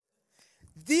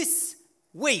This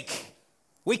week,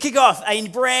 we kick off a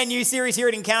brand new series here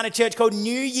at Encounter Church called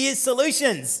New Year's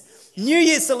Solutions. New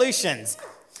Year's Solutions.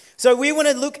 So we want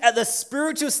to look at the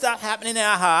spiritual stuff happening in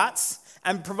our hearts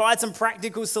and provide some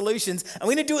practical solutions. And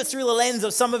we're going to do it through the lens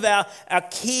of some of our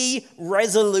key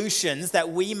resolutions that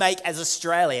we make as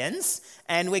Australians.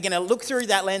 And we're going to look through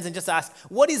that lens and just ask,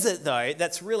 what is it though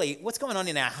that's really, what's going on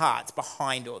in our hearts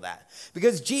behind all that?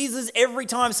 Because Jesus, every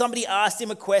time somebody asked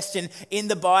him a question in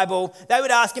the Bible, they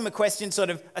would ask him a question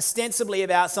sort of ostensibly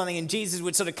about something, and Jesus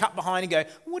would sort of cut behind and go,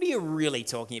 what are you really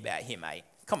talking about here, mate?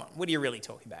 Come on, what are you really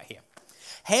talking about here?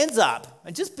 Hands up,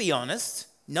 and just be honest,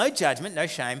 no judgment, no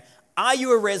shame. Are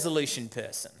you a resolution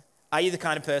person? Are you the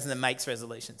kind of person that makes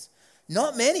resolutions?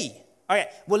 Not many. Okay,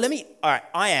 well,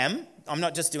 I am. I'm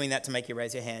not just doing that to make you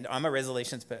raise your hand. I'm a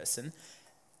resolutions person.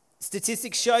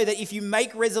 Statistics show that if you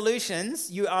make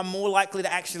resolutions, you are more likely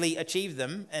to actually achieve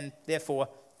them and therefore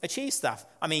achieve stuff.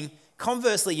 I mean,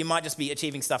 conversely, you might just be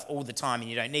achieving stuff all the time and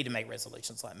you don't need to make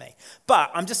resolutions like me.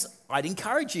 But I'd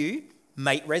encourage you,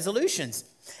 make resolutions.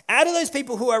 Out of those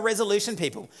people who are resolution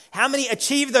people, how many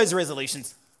achieve those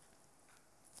resolutions?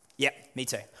 Yep, me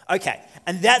too. Okay,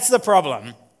 and that's the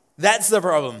problem. That's the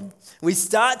problem. We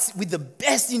start with the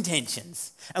best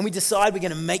intentions and we decide we're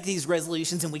going to make these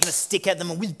resolutions and we're going to stick at them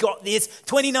and we've got this.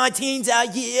 2019's our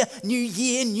year,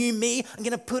 new me. I'm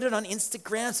going to put it on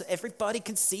Instagram so everybody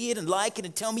can see it and like it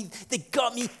and tell me they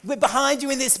got me. We're behind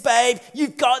you in this, babe.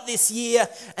 You've got this year.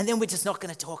 And then we're just not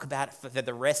going to talk about it for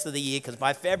the rest of the year because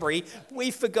by February,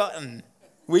 we've forgotten.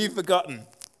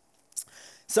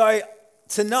 So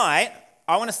tonight,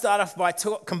 I want to start off by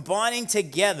combining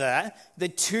together the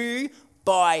 2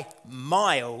 by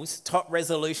miles top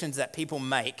resolutions that people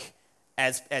make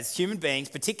as human beings,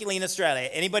 particularly in Australia.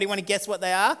 Anybody want to guess what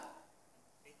they are?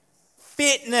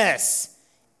 Fitness.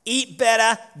 Eat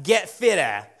better, get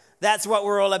fitter. That's what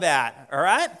we're all about, all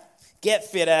right? Get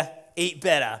fitter, eat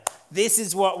better. This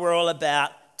is what we're all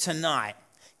about tonight.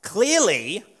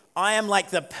 Clearly, I am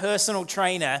like the personal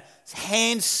trainer,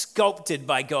 hand sculpted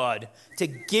by God to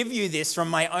give you this from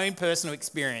my own personal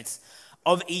experience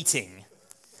of eating.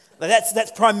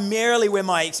 That's primarily where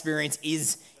my experience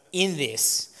is in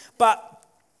this. But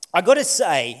I got to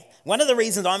say, one of the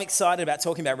reasons I'm excited about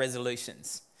talking about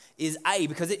resolutions is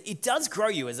because it does grow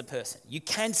you as a person. You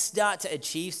can start to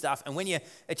achieve stuff, and when you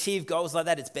achieve goals like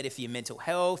that, it's better for your mental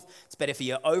health, it's better for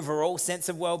your overall sense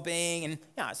of well-being, and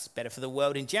it's better for the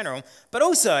world in general. But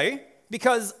also,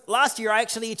 because last year I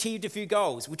actually achieved a few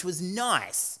goals, which was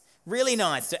nice. Really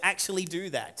nice to actually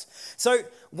do that. So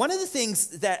one of the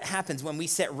things that happens when we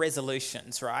set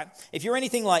resolutions, right? If you're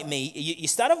anything like me, you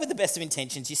start off with the best of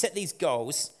intentions, you set these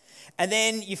goals, and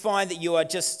then you find that you are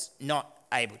just not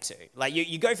able to. Like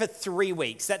you go for 3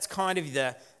 weeks. That's kind of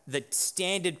the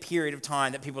standard period of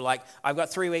time that people are like, I've got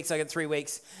 3 weeks, I got 3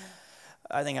 weeks.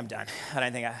 I think I'm done. I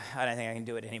don't think I can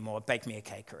do it anymore. Bake me a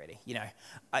cake already,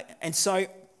 And so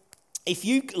if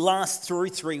you last through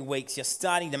 3 weeks, you're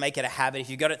starting to make it a habit. If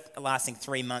you've got it lasting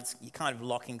 3 months, you're kind of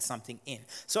locking something in.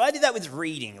 So I did that with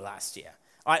reading last year,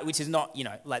 which is not,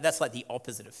 that's like the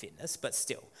opposite of fitness, but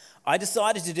still. I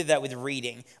decided to do that with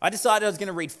reading. I decided I was going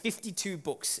to read 52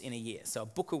 books in a year, so a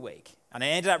book a week. And I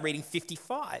ended up reading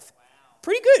 55. Wow.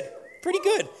 Pretty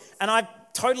good. And I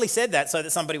totally said that so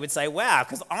that somebody would say, wow,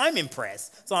 because I'm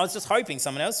impressed. So I was just hoping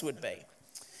someone else would be.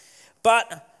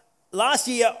 But last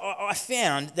year, I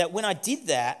found that when I did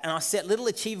that and I set little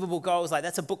achievable goals, like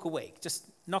that's a book a week, just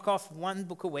knock off 1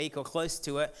 book a week or close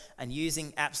to it, and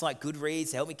using apps like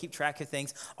Goodreads to help me keep track of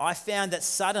things, I found that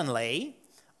suddenly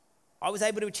I was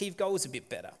able to achieve goals a bit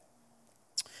better.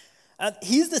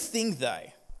 Here's the thing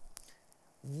though.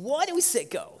 Why do we set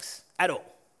goals at all?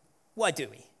 Why do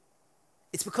we?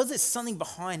 It's because there's something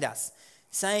behind us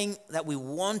saying that we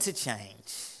want to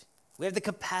change. We have the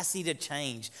capacity to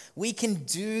change. We can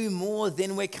do more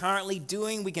than we're currently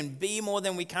doing. We can be more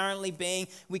than we're currently being.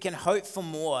 We can hope for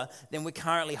more than we're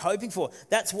currently hoping for.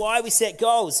 That's why we set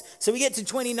goals. So we get to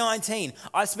 2019.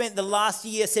 I've spent the last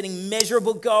year setting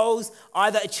measurable goals,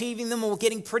 either achieving them or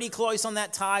getting pretty close on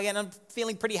that target, and I'm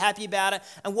feeling pretty happy about it.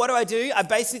 And what do? I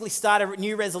basically start a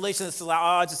new resolution that's like,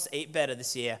 I'll just eat better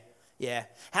this year. Yeah.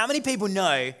 How many people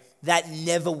know that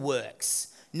never works?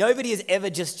 Nobody has ever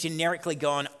just generically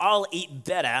gone, I'll eat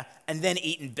better, and then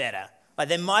eaten better. Like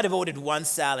they might have ordered one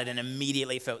salad and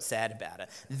immediately felt sad about it.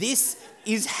 This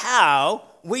is how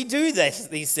we do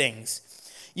these things.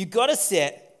 You've got to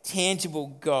set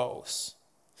tangible goals.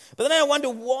 But then I wonder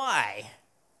why.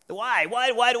 Why?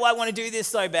 Why do I want to do this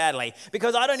so badly?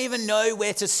 Because I don't even know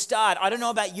where to start. I don't know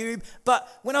about you, but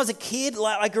when I was a kid,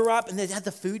 like I grew up and they had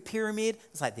the food pyramid.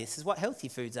 It's like, this is what healthy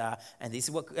foods are, and this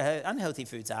is what unhealthy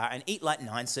foods are, and eat like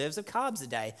 9 serves of carbs a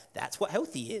day. That's what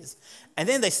healthy is. And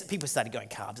then people started going,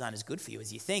 carbs aren't as good for you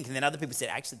as you think. And then other people said,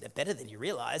 actually, they're better than you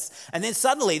realize. And then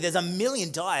suddenly there's a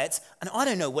million diets, and I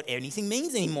don't know what anything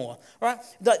means anymore, right?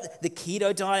 The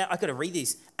keto diet, I got to read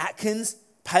these. Atkins,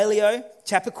 paleo,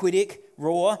 Chappaquiddick,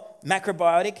 raw,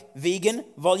 macrobiotic, vegan,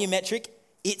 volumetric.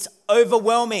 It's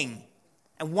overwhelming.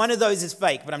 And one of those is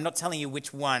fake, but I'm not telling you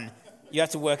which one. You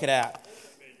have to work it out.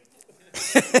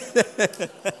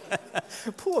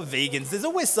 Poor vegans. There's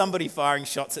always somebody firing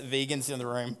shots at vegans in the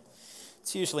room.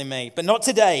 It's usually me, but not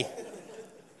today.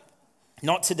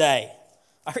 Not today.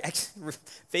 Actually,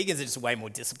 vegans are just way more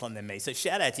disciplined than me, so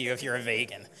shout out to you if you're a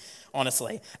vegan,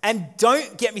 honestly. And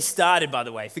don't get me started, by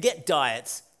the way. Forget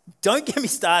diets. Don't get me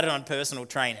started on personal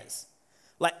trainers.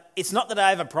 Like, it's not that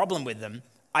I have a problem with them.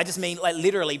 I just mean, like,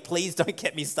 literally, please don't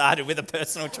get me started with a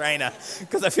personal trainer,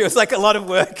 because it feels like a lot of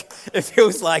work. It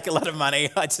feels like a lot of money.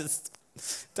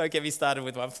 Don't get me started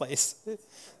with one, please. It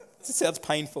just sounds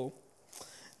painful.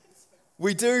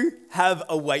 We do have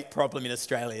a weight problem in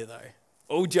Australia, though.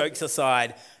 All jokes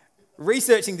aside,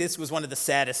 researching this was one of the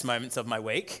saddest moments of my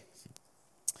week.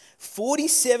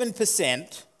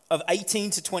 47% of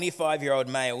 18 to 25-year-old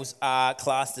males are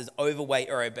classed as overweight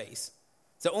or obese.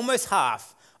 So almost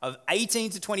half of 18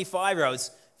 to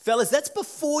 25-year-olds, fellas, that's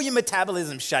before your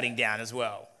metabolism's shutting down as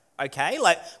well, okay?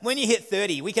 Like, when you hit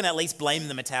 30, we can at least blame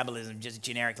the metabolism just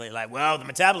generically, like, well, the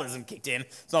metabolism kicked in,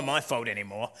 it's not my fault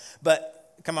anymore.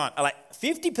 But, come on, like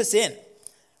 50%.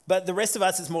 But the rest of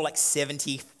us is more like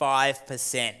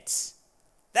 75%.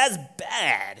 That's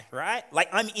bad, right? Like,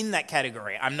 I'm in that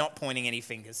category. I'm not pointing any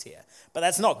fingers here. But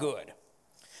that's not good.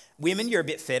 Women, you're a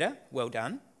bit fatter. Well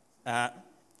done.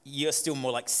 You're still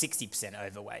more like 60%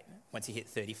 overweight once you hit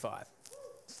 35.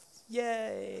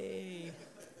 Yay.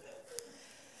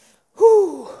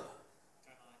 Whew.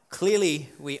 Clearly,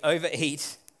 we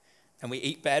overeat and we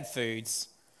eat bad foods.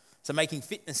 So making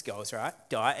fitness goals, right?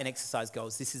 Diet and exercise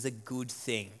goals, this is a good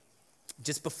thing.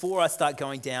 Just before I start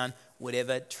going down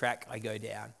whatever track I go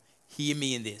down, hear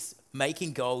me in this.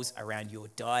 Making goals around your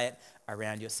diet,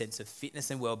 around your sense of fitness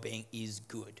and well-being is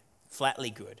good, flatly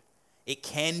good. It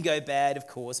can go bad, of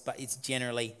course, but it's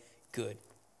generally good.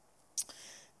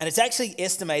 And it's actually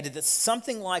estimated that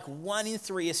something like 1 in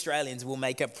 3 Australians will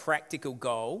make a practical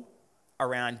goal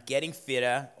around getting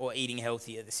fitter or eating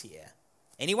healthier this year.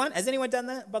 Anyone? Has anyone done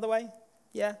that, by the way?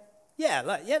 Yeah? Yeah,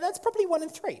 that's probably 1 in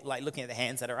 3, like looking at the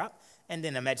hands that are up and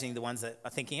then imagining the ones that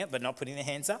are thinking it but not putting their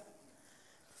hands up.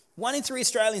 1 in 3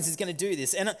 Australians is going to do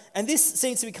this. And this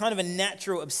seems to be kind of a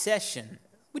natural obsession,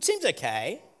 which seems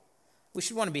okay. We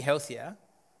should want to be healthier.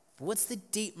 But what's the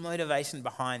deep motivation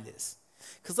behind this?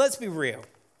 Because let's be real.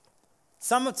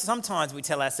 Sometimes we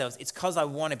tell ourselves, it's because I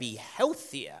want to be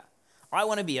healthier. I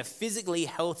want to be a physically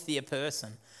healthier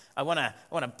person. I want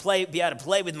to be able to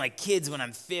play with my kids when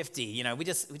I'm 50. You know, we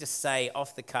just say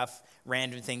off the cuff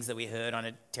random things that we heard on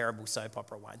a terrible soap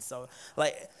opera once. So,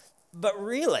 but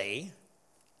really,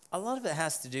 a lot of it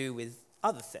has to do with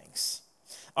other things.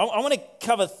 I want to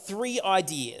cover 3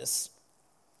 ideas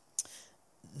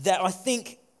that I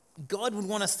think God would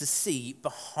want us to see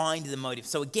behind the motive.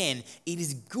 So again, it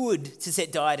is good to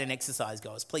set diet and exercise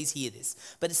goals. Please hear this.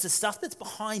 But it's the stuff that's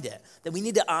behind it that we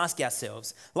need to ask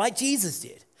ourselves, like Jesus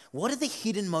did. What are the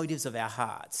hidden motives of our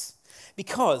hearts?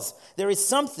 Because there is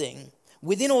something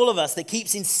within all of us that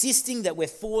keeps insisting that we're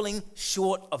falling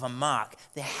short of a mark.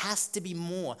 There has to be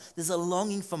more. There's a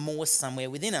longing for more somewhere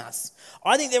within us.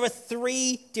 I think there are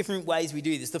 3 different ways we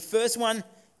do this. The first one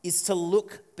is to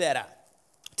look better.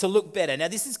 To look better. Now,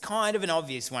 this is kind of an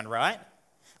obvious one, right?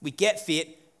 We get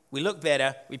fit, we look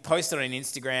better, we post it on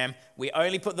Instagram, we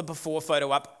only put the before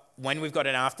photo up when we've got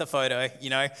an after photo, you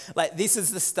know? Like, this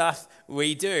is the stuff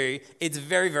we do. It's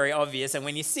very, very obvious, and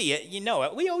when you see it, you know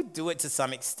it. We all do it to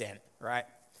some extent, right?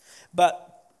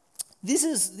 But this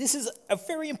is a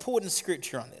very important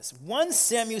scripture on this. 1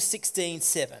 Samuel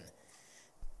 16:7.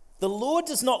 The Lord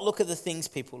does not look at the things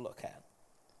people look at.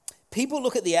 People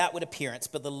look at the outward appearance,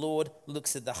 but the Lord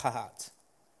looks at the heart.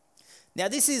 Now,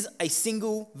 this is a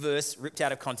single verse ripped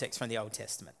out of context from the Old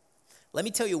Testament. Let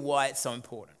me tell you why it's so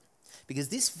important. Because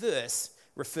this verse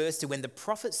refers to when the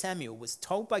prophet Samuel was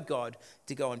told by God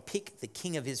to go and pick the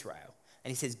king of Israel.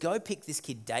 And he says, go pick this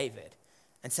kid David.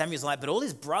 And Samuel's like, but all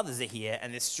his brothers are here,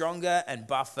 and they're stronger and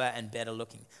buffer and better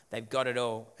looking. They've got it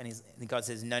all. And God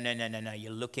says, no,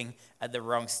 you're looking at the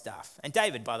wrong stuff. And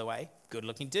David, by the way, good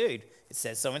looking dude. It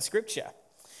says so in Scripture.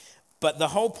 But the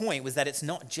whole point was that it's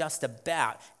not just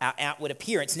about our outward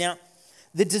appearance. Now,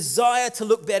 the desire to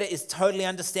look better is totally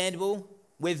understandable.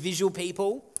 We're visual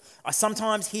people. I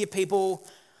sometimes hear people,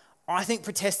 I think,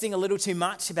 protesting a little too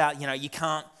much about, you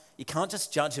can't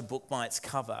just judge a book by its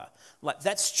cover. Like,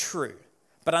 that's true.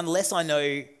 But unless I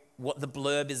know what the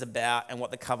blurb is about and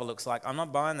what the cover looks like, I'm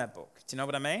not buying that book. Do you know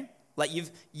what I mean? Like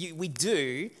we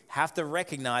do have to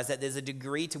recognize that there's a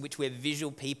degree to which we're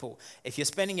visual people. If you're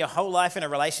spending your whole life in a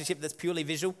relationship that's purely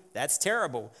visual, that's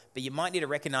terrible. But you might need to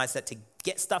recognize that to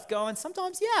get stuff going,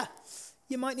 sometimes,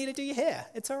 you might need to do your hair.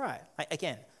 It's all right.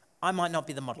 Again, I might not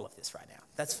be the model of this right now.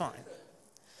 That's fine.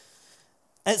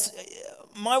 It's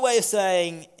my way of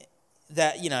saying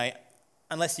that,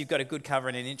 unless you've got a good cover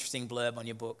and an interesting blurb on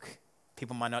your book,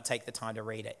 people might not take the time to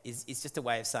read it. It's just a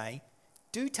way of saying,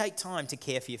 do take time to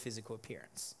care for your physical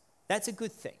appearance. That's a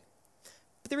good thing.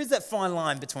 But there is that fine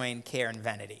line between care and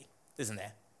vanity, isn't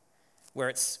there?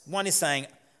 Where one is saying,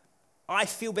 I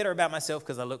feel better about myself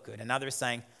because I look good. Another is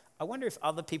saying, I wonder if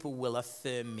other people will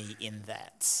affirm me in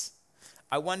that.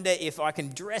 I wonder if I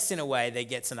can dress in a way that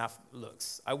gets enough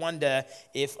looks. I wonder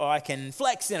if I can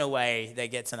flex in a way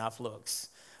that gets enough looks.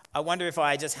 I wonder if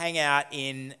I just hang out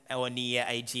in or near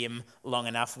a gym long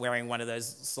enough wearing one of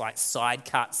those like side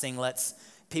cut singlets,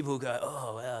 people will go,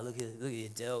 oh, wow, look at your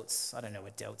delts. I don't know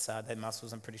what delts are. They're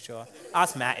muscles, I'm pretty sure.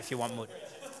 Ask Matt if you want more.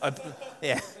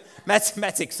 Yeah,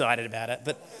 Matt's excited about it,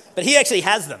 but he actually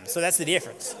has them, so that's the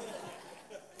difference.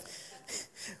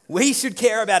 We should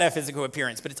care about our physical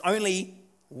appearance, but it's only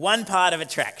one part of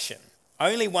attraction.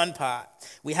 Only one part.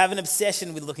 We have an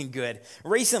obsession with looking good.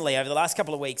 Recently, over the last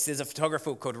couple of weeks, there's a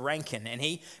photographer called Rankin, and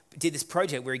he did this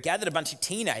project where he gathered a bunch of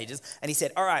teenagers, and he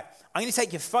said, all right, I'm going to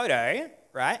take your photo,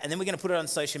 right, and then we're going to put it on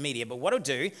social media. But what I'll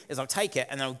do is I'll take it,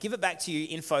 and then I'll give it back to you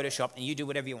in Photoshop, and you do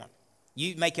whatever you want.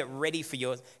 You make it ready for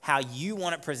how you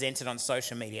want it presented on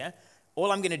social media.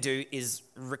 All I'm going to do is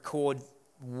record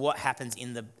what happens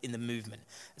in the movement.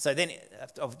 So then,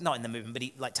 not in the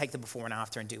movement, but take the before and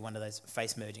after and do one of those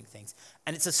face merging things.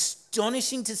 And it's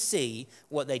astonishing to see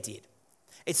what they did.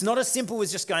 It's not as simple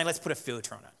as just going, let's put a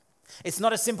filter on it. It's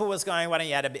not as simple as going, why don't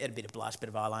you add a bit of blush, a bit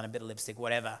of eyeliner, a bit of lipstick,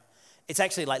 whatever. It's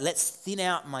actually like, let's thin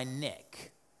out my neck.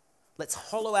 Let's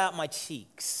hollow out my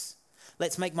cheeks.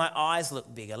 Let's make my eyes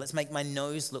look bigger. Let's make my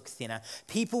nose look thinner.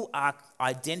 People are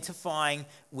identifying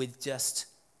with just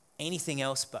anything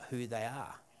else but who they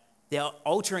are. They're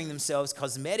altering themselves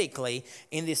cosmetically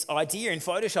in this idea in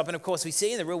Photoshop. And of course, we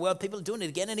see in the real world, people are doing it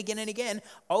again and again and again,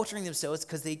 altering themselves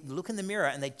because they look in the mirror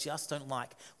and they just don't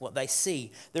like what they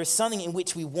see. There is something in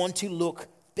which we want to look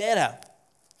better.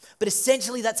 But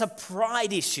essentially, that's a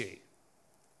pride issue.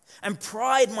 And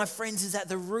pride, my friends, is at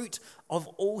the root of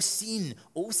all sin.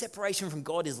 All separation from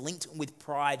God is linked with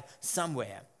pride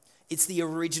somewhere. It's the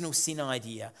original sin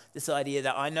idea. This idea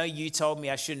that I know you told me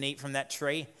I shouldn't eat from that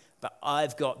tree, but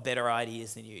I've got better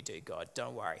ideas than you do, God.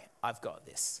 Don't worry, I've got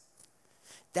this.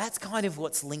 That's kind of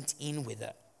what's linked in with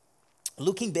it.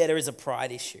 Looking better is a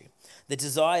pride issue. The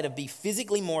desire to be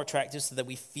physically more attractive so that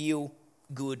we feel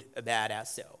good about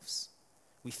ourselves.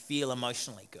 We feel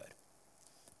emotionally good.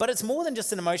 But it's more than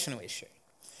just an emotional issue.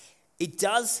 It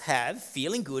does have,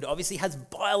 feeling good, obviously has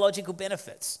biological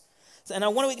benefits. And I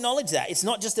want to acknowledge that. It's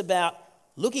not just about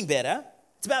looking better,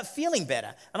 it's about feeling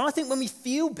better. And I think when we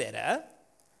feel better,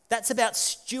 that's about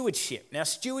stewardship. Now,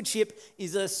 stewardship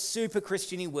is a super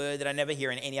Christian-y word that I never hear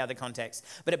in any other context,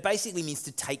 but it basically means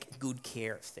to take good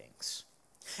care of things.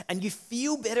 And you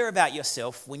feel better about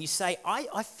yourself when you say,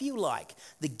 I feel like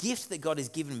the gift that God has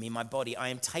given me, my body, I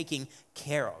am taking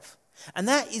care of. And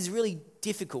that is really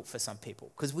difficult for some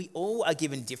people because we all are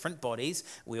given different bodies.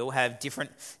 We all have different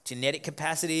genetic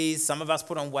capacities. Some of us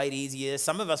put on weight easier.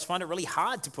 Some of us find it really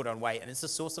hard to put on weight, and it's a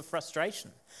source of frustration.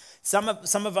 Some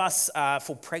of us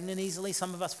fall pregnant easily.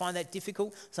 Some of us find that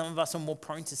difficult. Some of us are more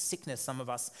prone to sickness. Some of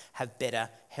us have better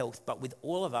health. But with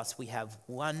all of us, we have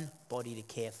one body to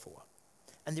care for.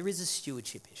 And there is a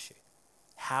stewardship issue.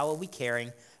 How are we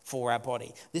caring for our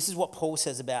body? This is what Paul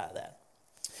says about that.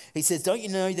 He says, don't you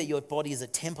know that your body is a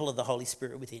temple of the Holy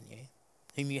Spirit within you,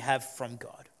 whom you have from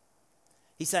God?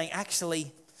 He's saying,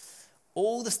 actually,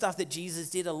 all the stuff that Jesus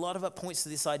did, a lot of it points to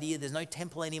this idea there's no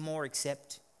temple anymore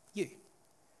except you.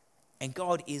 And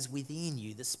God is within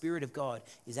you. The Spirit of God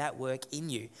is at work in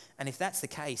you. And if that's the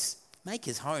case, make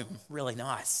his home really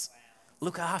nice.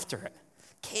 Look after it.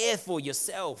 Care for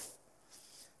yourself.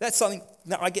 That's something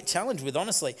that I get challenged with,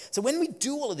 honestly. So when we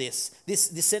do all of this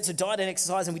sense of diet and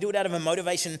exercise, and we do it out of a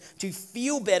motivation to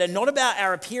feel better, not about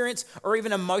our appearance or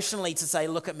even emotionally to say,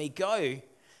 look at me go,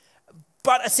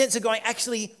 but a sense of going,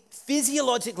 actually,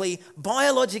 physiologically,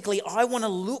 biologically, I want to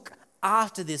look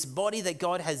after this body that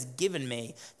God has given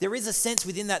me, there is a sense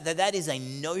within that is a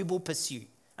noble pursuit,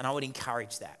 and I would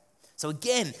encourage that. So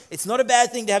again, it's not a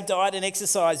bad thing to have diet and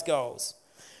exercise goals.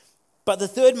 But the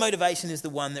third motivation is the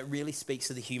one that really speaks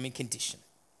to the human condition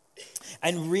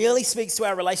and really speaks to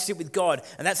our relationship with God.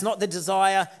 And that's not the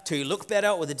desire to look better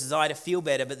or the desire to feel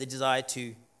better, but the desire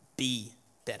to be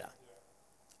better.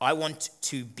 I want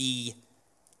to be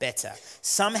better.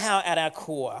 Somehow at our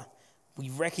core, we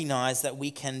recognize that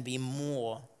we can be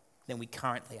more than we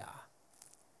currently are.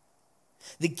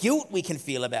 The guilt we can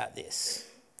feel about this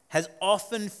has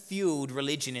often fueled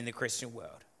religion in the Christian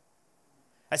world.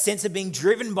 A sense of being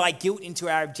driven by guilt into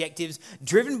our objectives,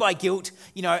 driven by guilt,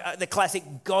 the classic,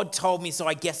 God told me, so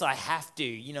I guess I have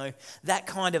to, that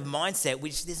kind of mindset,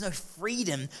 which there's no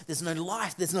freedom, there's no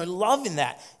life, there's no love in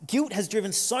that. Guilt has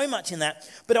driven so much in that,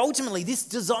 but ultimately this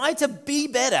desire to be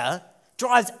better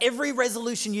drives every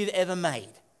resolution you've ever made.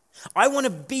 I want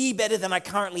to be better than I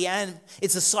currently am.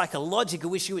 It's a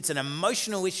psychological issue, it's an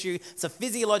emotional issue, it's a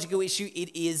physiological issue,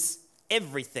 it is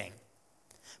everything.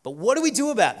 But what do we do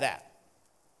about that?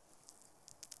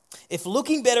 If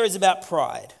looking better is about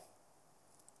pride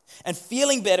and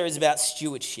feeling better is about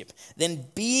stewardship, then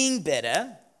being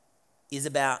better is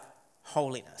about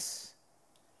holiness.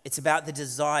 It's about the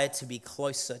desire to be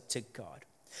closer to God.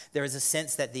 There is a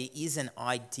sense that there is an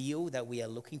ideal that we are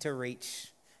looking to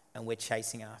reach and we're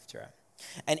chasing after it.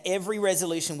 And every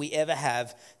resolution we ever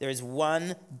have, there is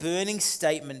one burning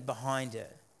statement behind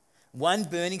it. One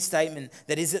burning statement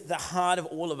that is at the heart of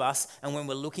all of us, and when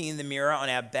we're looking in the mirror on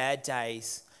our bad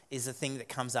days, is the thing that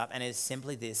comes up, and it is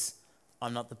simply this: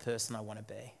 I'm not the person I want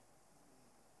to be.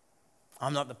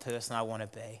 I'm not the person I want to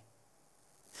be.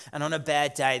 And on a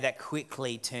bad day, that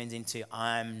quickly turns into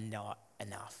I'm not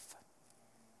enough.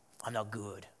 I'm not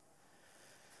good.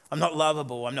 I'm not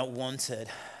lovable. I'm not wanted.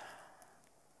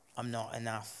 I'm not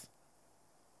enough.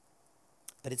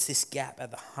 But it's this gap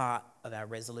at the heart of our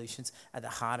resolutions, at the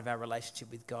heart of our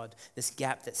relationship with God, this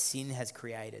gap that sin has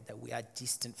created, that we are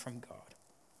distant from God.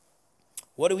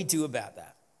 What do we do about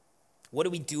that? What do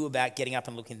we do about getting up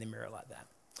and looking in the mirror like that?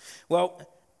 Well,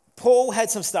 Paul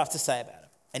had some stuff to say about it,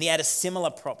 and he had a similar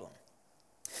problem.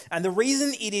 And the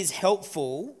reason it is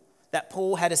helpful that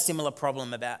Paul had a similar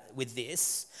problem with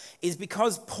this is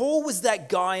because Paul was that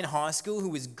guy in high school who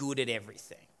was good at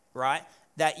everything, right?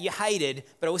 That you hated,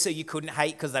 but also you couldn't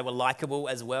hate because they were likable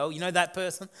as well. You know that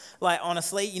person? Like,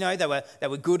 honestly, they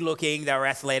were good looking, they were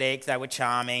athletic, they were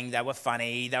charming, they were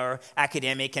funny, they were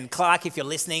academic. And Clark, if you're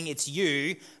listening, it's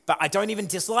you, but I don't even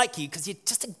dislike you because you're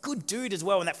just a good dude as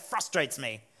well, and that frustrates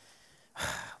me.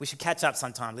 We should catch up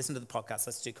sometime, listen to the podcast,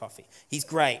 let's do coffee. He's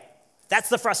great. That's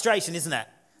the frustration, isn't it?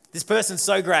 This person's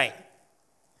so great.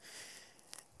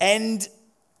 And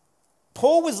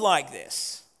Paul was like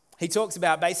this. He talks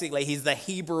about basically he's the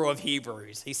Hebrew of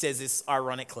Hebrews. He says this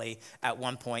ironically at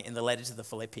one point in the letter to the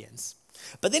Philippians.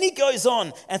 But then he goes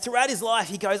on, and throughout his life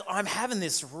he goes, I'm having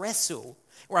this wrestle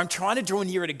where I'm trying to draw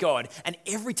nearer to God, and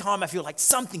every time I feel like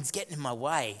something's getting in my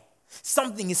way.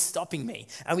 Something is stopping me.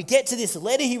 And we get to this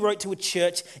letter he wrote to a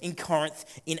church in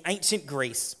Corinth in ancient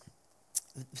Greece.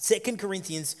 2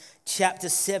 Corinthians chapter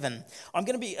 7. I'm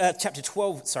going to be, chapter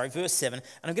 12, verse 7. And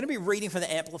I'm going to be reading from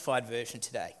the Amplified Version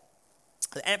today.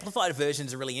 The Amplified Version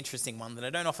is a really interesting one that I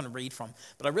don't often read from,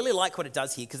 but I really like what it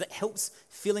does here because it helps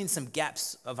fill in some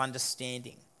gaps of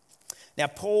understanding. Now,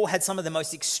 Paul had some of the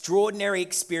most extraordinary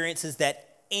experiences that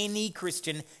any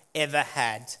Christian ever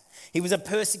had. He was a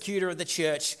persecutor of the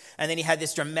church, and then he had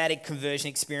this dramatic conversion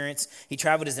experience. He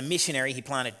traveled as a missionary. He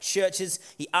planted churches.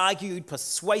 He argued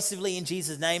persuasively in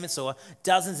Jesus' name and saw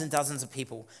dozens and dozens of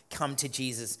people come to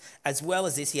Jesus. As well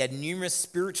as this, he had numerous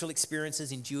spiritual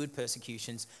experiences, endured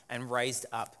persecutions, and raised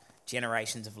up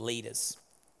generations of leaders.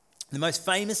 The most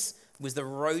famous was the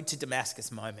road to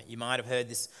Damascus moment. You might have heard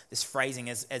this phrasing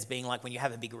as being like when you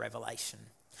have a big revelation.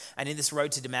 And in this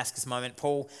road to Damascus moment,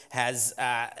 Paul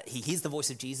he hears the voice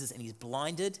of Jesus and he's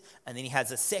blinded. And then he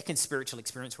has a second spiritual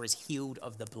experience where he's healed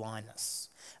of the blindness.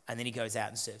 And then he goes out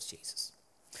and serves Jesus.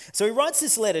 So he writes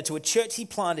this letter to a church he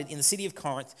planted in the city of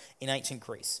Corinth in ancient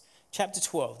Greece. Chapter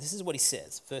 12, this is what he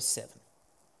says, verse 7.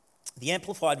 The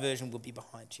Amplified Version will be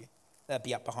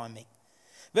be up behind me.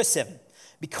 Verse 7,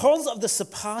 because of the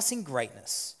surpassing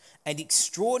greatness and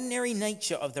extraordinary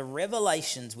nature of the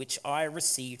revelations which I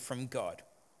received from God.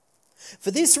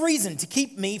 For this reason, to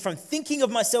keep me from thinking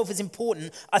of myself as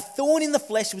important, a thorn in the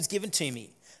flesh was given to me,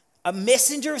 a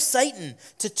messenger of Satan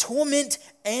to torment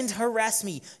and harass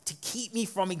me, to keep me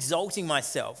from exalting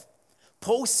myself.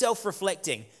 Paul's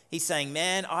self-reflecting. He's saying,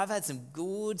 man, I've had some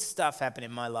good stuff happen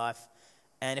in my life,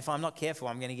 and if I'm not careful,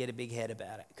 I'm going to get a big head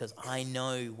about it because I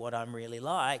know what I'm really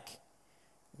like,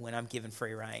 when I'm given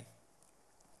free rein.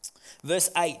 Verse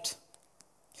 8,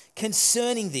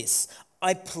 concerning this,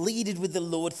 I pleaded with the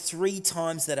Lord 3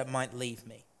 times that it might leave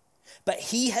me. But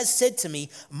he has said to me,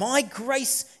 my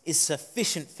grace is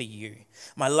sufficient for you.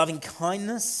 My loving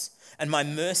kindness and my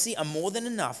mercy are more than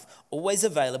enough, always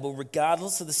available,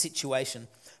 regardless of the situation.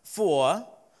 For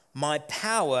my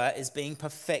power is being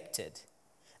perfected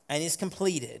and is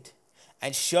completed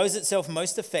and shows itself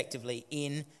most effectively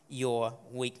in your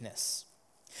weakness.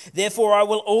 Therefore, I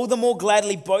will all the more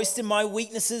gladly boast in my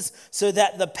weaknesses, so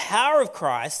that the power of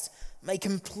Christ may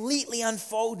completely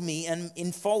enfold me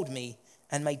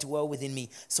and may dwell within me.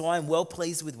 So I am well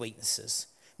pleased with weaknesses,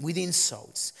 with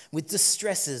insults, with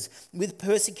distresses, with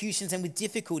persecutions, and with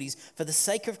difficulties for the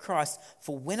sake of Christ.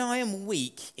 For when I am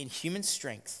weak in human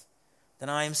strength, then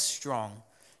I am strong,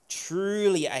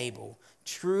 truly able,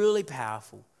 truly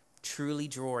powerful, truly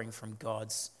drawing from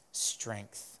God's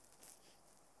strength.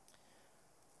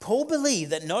 Paul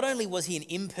believed that not only was he an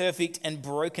imperfect and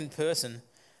broken person,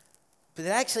 but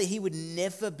that actually he would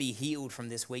never be healed from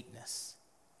this weakness.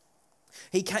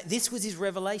 This was his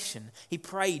revelation. He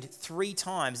prayed 3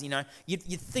 times. You know,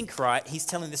 you'd think, right, he's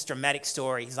telling this dramatic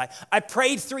story. He's like, I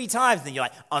prayed 3 times. And you're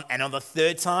like, and on the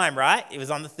 3rd time, right? It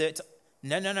was on the 3rd time.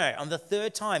 No. On the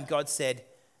 3rd time, God said,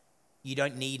 you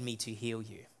don't need me to heal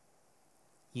you.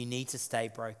 You need to stay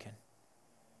broken.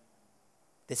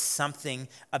 There's something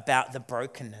about the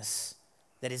brokenness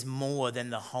that is more than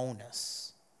the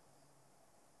wholeness.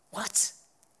 What?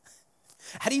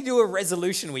 How do you do a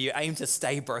resolution where you aim to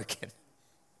stay broken?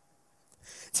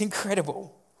 It's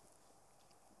incredible.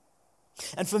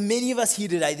 And for many of us here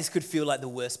today, this could feel like the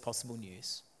worst possible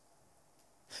news.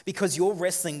 Because you're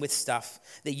wrestling with stuff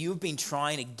that you've been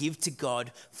trying to give to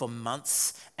God for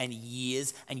months and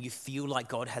years, and you feel like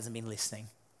God hasn't been listening.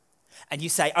 And you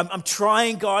say, I'm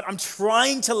trying, God, I'm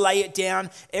trying to lay it down.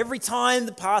 Every time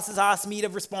the pastors ask me to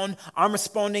respond, I'm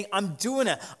responding, I'm doing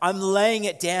it, I'm laying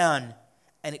it down.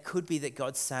 And it could be that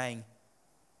God's saying,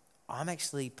 I'm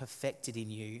actually perfected in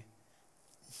you,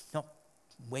 not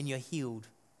when you're healed,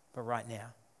 but right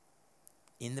now,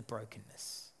 in the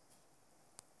brokenness,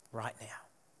 right now.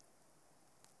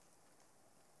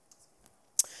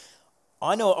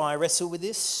 I know I wrestle with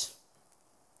this.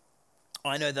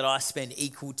 I know that I spend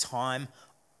equal time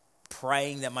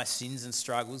praying that my sins and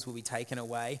struggles will be taken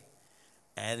away,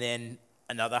 and then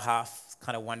another half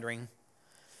kind of wondering,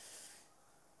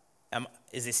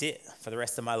 is this it for the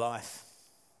rest of my life?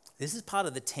 This is part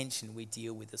of the tension we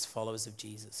deal with as followers of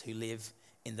Jesus who live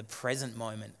in the present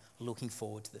moment looking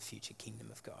forward to the future kingdom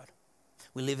of God.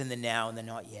 We live in the now and the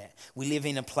not yet. We live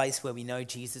in a place where we know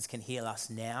Jesus can heal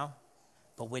us now,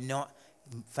 but we're not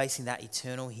facing that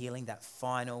eternal healing, that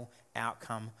final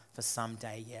outcome for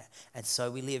someday yet. And so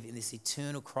we live in this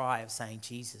eternal cry of saying,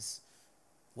 Jesus,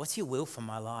 what's your will for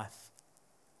my life?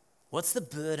 What's the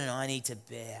burden I need to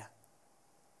bear?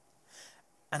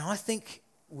 And I think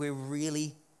we're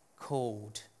really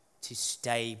called to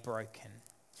stay broken.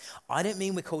 I don't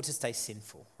mean we're called to stay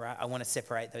sinful, right? I want to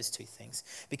separate those 2 things,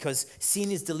 because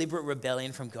sin is deliberate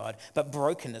rebellion from God, but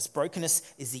brokenness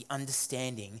is the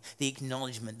understanding, the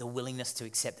acknowledgement, the willingness to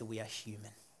accept that we are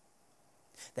human,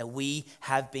 that we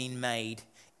have been made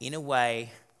in a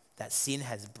way that sin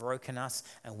has broken us,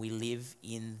 and we live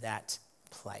in that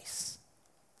place.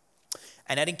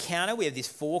 And at Encounter, we have these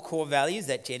 4 core values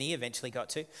that Jenny eventually got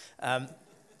to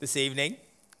this evening,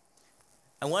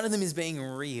 and one of them is being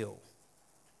real.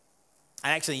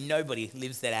 And actually, nobody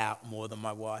lives that out more than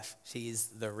my wife. She is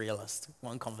the realist.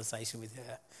 One conversation with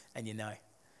her, and you know.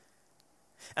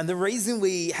 And the reason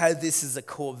we have this as a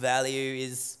core value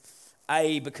is,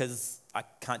 A, because I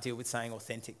can't deal with saying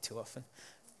authentic too often.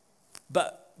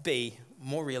 But B,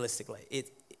 more realistically,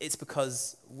 it's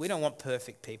because we don't want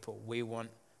perfect people. We want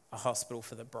a hospital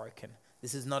for the broken.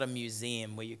 This is not a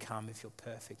museum where you come if you're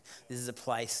perfect. This is a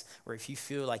place where if you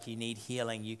feel like you need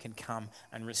healing, you can come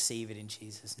and receive it in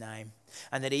Jesus' name.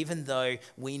 And that even though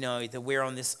we know that we're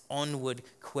on this onward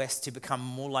quest to become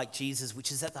more like Jesus,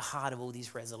 which is at the heart of all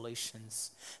these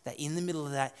resolutions, that in the middle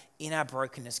of that, in our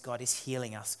brokenness, God is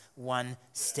healing us one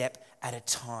step at a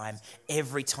time.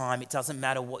 Every time, it doesn't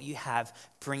matter what you have,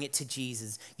 bring it to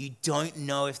Jesus. You don't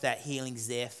know if that healing's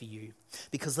there for you.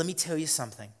 Because let me tell you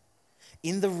something.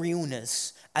 In the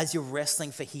realness, as you're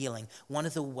wrestling for healing, one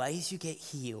of the ways you get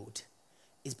healed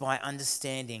is by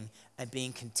understanding and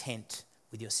being content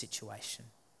with your situation.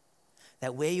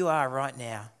 That where you are right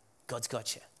now, God's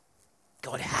got you.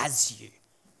 God has you.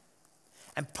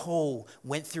 And Paul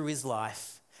went through his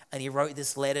life and he wrote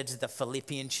this letter to the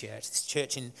Philippian church, this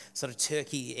church in sort of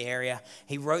Turkey area.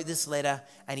 He wrote this letter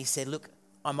and he said, look,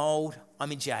 I'm old,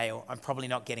 I'm in jail, I'm probably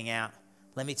not getting out.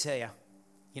 Let me tell you,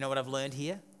 You know what I've learned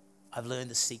here? I've learned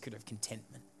the secret of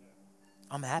contentment.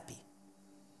 I'm happy.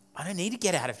 I don't need to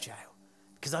get out of jail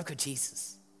because I've got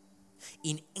Jesus.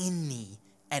 In any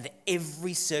and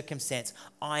every circumstance,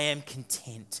 I am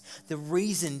content. The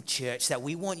reason, church, that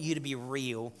we want you to be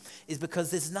real is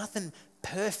because there's nothing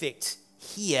perfect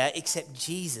here except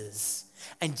Jesus.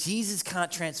 And Jesus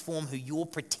can't transform who you're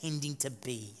pretending to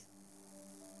be.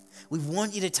 We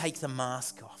want you to take the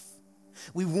mask off.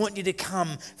 We want you to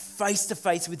come face to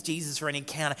face with Jesus for an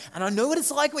encounter. And I know what it's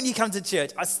like when you come to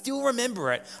church. I still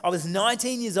remember it. I was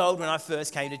 19 years old when I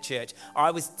first came to church.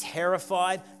 I was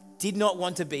terrified, did not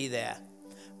want to be there,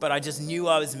 but I just knew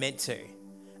I was meant to.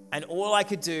 And all I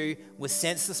could do was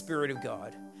sense the Spirit of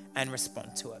God and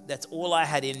respond to it. That's all I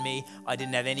had in me. I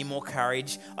didn't have any more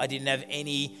courage. I didn't have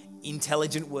any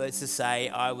intelligent words to say.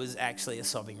 I was actually a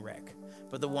sobbing wreck.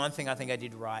 But the one thing I think I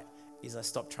did right is I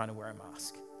stopped trying to wear a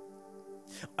mask.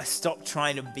 I stopped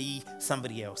trying to be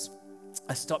somebody else.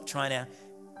 I stopped trying to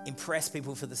impress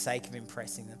people for the sake of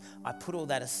impressing them. I put all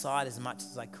that aside as much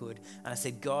as I could. And I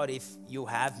said, God, if you'll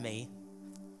have me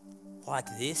like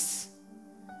this,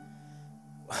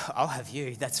 I'll have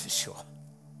you, that's for sure.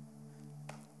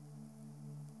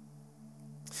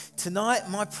 Tonight,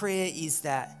 my prayer is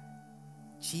that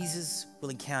Jesus will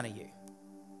encounter you.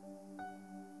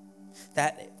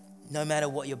 That no matter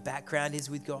what your background is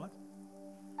with God,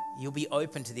 you'll be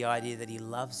open to the idea that he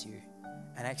loves you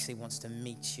and actually wants to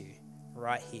meet you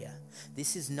right here.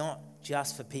 This is not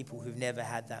just for people who've never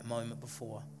had that moment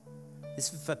before.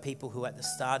 This is for people who at the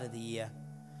start of the year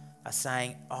are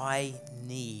saying, I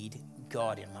need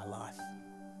God in my life.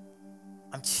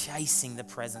 I'm chasing the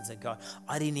presence of God.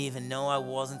 I didn't even know I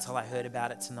was until I heard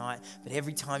about it tonight. But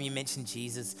every time you mention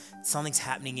Jesus, something's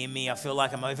happening in me. I feel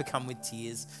like I'm overcome with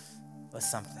tears or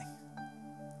something.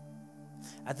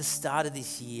 At the start of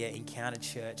this year, Encounter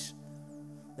Church,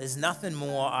 there's nothing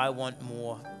more I want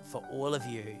more for all of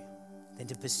you than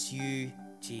to pursue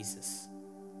Jesus.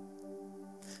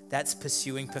 That's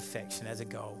pursuing perfection as a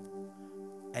goal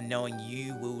and knowing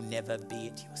you will never be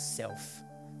it yourself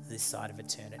this side of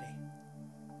eternity.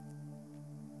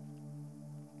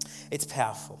 It's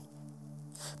powerful.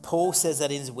 Paul says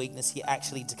that in his weakness, he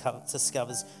actually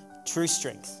discovers true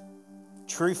strength,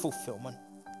 true fulfillment,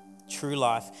 true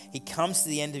life. He comes to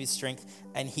the end of his strength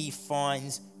and he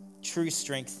finds true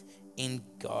strength in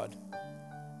God.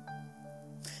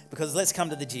 Because let's come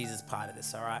to the Jesus part of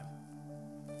this, all right?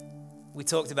 We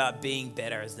talked about being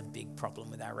better as the big problem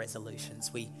with our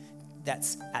resolutions.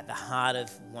 That's at the heart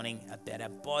of wanting a better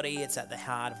body. It's at the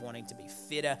heart of wanting to be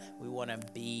fitter. We want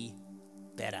to be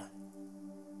better.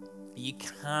 But you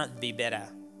can't be better.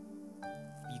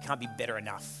 You can't be better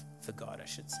enough for God, I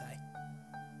should say.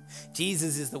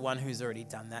 Jesus is the one who's already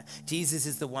done that. Jesus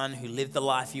is the one who lived the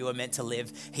life you were meant to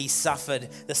live. He suffered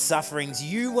the sufferings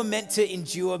you were meant to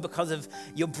endure because of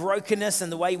your brokenness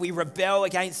and the way we rebel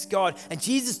against God. And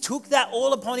Jesus took that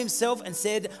all upon himself and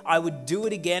said, I would do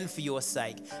it again for your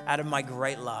sake, out of my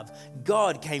great love.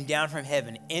 God came down from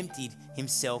heaven, emptied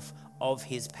himself of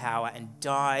his power and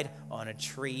died on a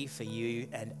tree for you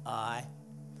and I.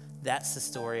 That's the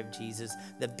story of Jesus.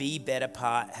 The be better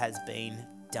part has been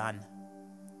done.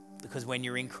 Because when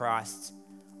you're in Christ,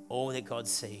 all that God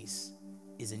sees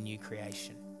is a new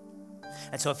creation.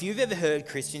 And so if you've ever heard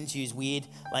Christians use weird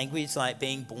language like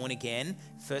being born again,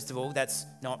 first of all, that's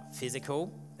not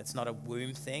physical. That's not a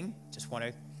womb thing. Just want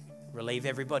to relieve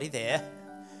everybody there.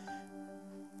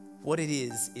 What it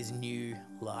is new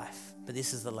life. But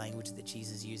this is the language that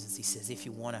Jesus uses. He says, if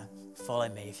you want to follow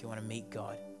me, if you want to meet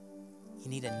God, you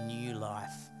need a new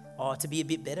life. Oh, to be a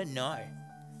bit better? No.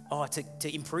 Oh,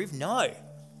 to improve? No.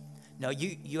 No,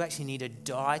 you actually need to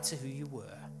die to who you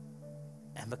were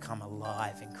and become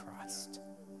alive in Christ.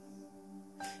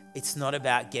 It's not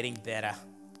about getting better.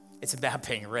 It's about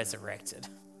being resurrected.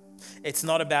 It's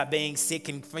not about being sick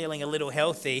and feeling a little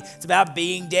healthy. It's about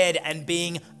being dead and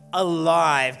being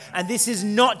alive. And this is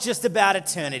not just about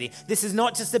eternity. This is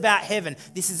not just about heaven.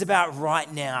 This is about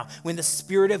right now when the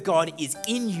Spirit of God is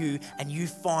in you and you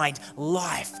find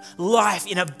life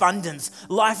in abundance,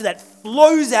 life that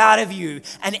flows out of you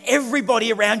and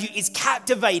everybody around you is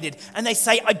captivated and they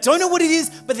say, I don't know what it is,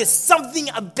 but there's something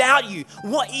about you.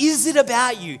 What is it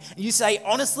about you? And you say,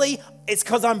 honestly, it's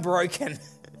because I'm broken.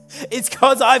 It's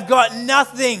because I've got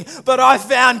nothing, but I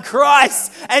found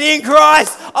Christ, and in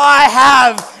Christ I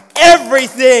have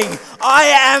everything. I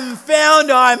am found,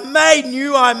 I'm made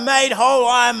new, I'm made whole,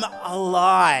 I'm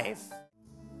alive.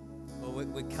 Well,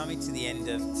 we're coming to the end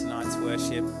of tonight's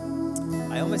worship.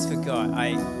 I almost forgot.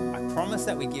 I promised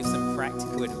that we'd give some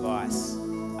practical advice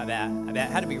about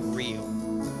how to be real.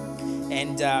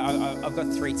 And I've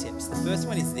got 3 tips. The first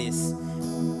one is this: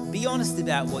 be honest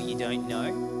about what you don't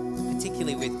know,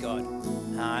 particularly with God.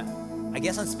 I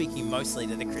guess I'm speaking mostly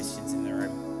to the Christians in the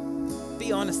room.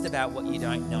 Be honest about what you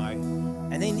don't know.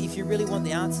 And then if you really want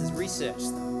the answers, research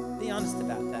them. Be honest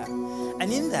about that.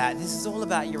 And in that, this is all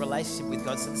about your relationship with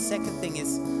God. So the second thing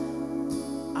is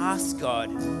ask God.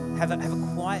 Have a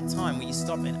quiet time where you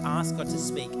stop and ask God to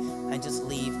speak and just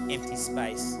leave empty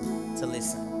space to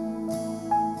listen.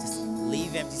 Just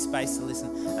leave empty space to listen.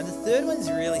 And the third one is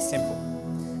really simple.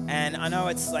 And I know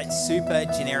it's like super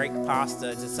generic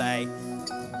pastor to say,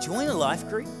 join a life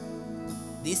group.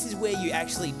 This is where you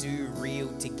actually do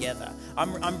real together.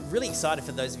 I'm really excited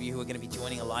for those of you who are going to be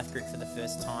joining a life group for the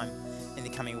first time in the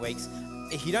coming weeks.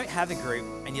 If you don't have a group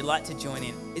and you'd like to join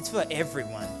in, it's for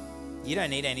everyone. You don't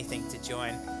need anything to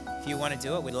join. If you want to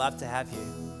do it, we'd love to have you.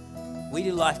 We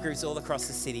do life groups all across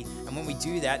the city, and when we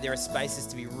do that, there are spaces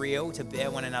to be real, to bear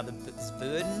one another's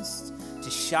burdens, to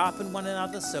sharpen one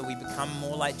another so we become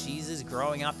more like Jesus,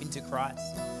 growing up into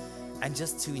Christ, and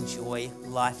just to enjoy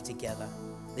life together.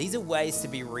 These are ways to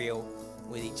be real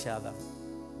with each other.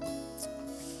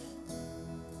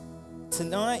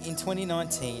 Tonight in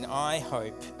 2019, I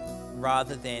hope,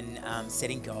 rather than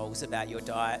setting goals about your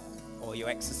diet or your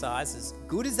exercise, as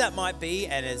good as that might be,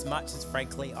 and as much as,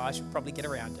 frankly, I should probably get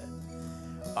around it,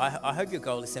 I hope your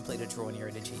goal is simply to draw nearer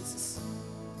to Jesus.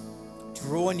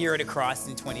 Draw nearer to Christ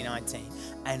in 2019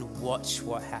 and watch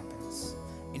what happens.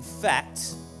 In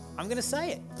fact, I'm going to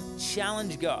say it.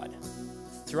 Challenge God.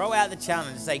 Throw out the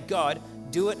challenge. Say, God,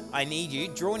 do it. I need you.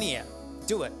 Draw near.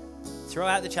 Do it. Throw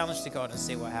out the challenge to God and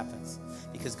see what happens.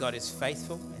 Because God is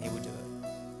faithful and he will do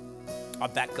it. I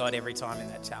back God every time in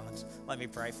that challenge. Let me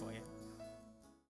pray for you.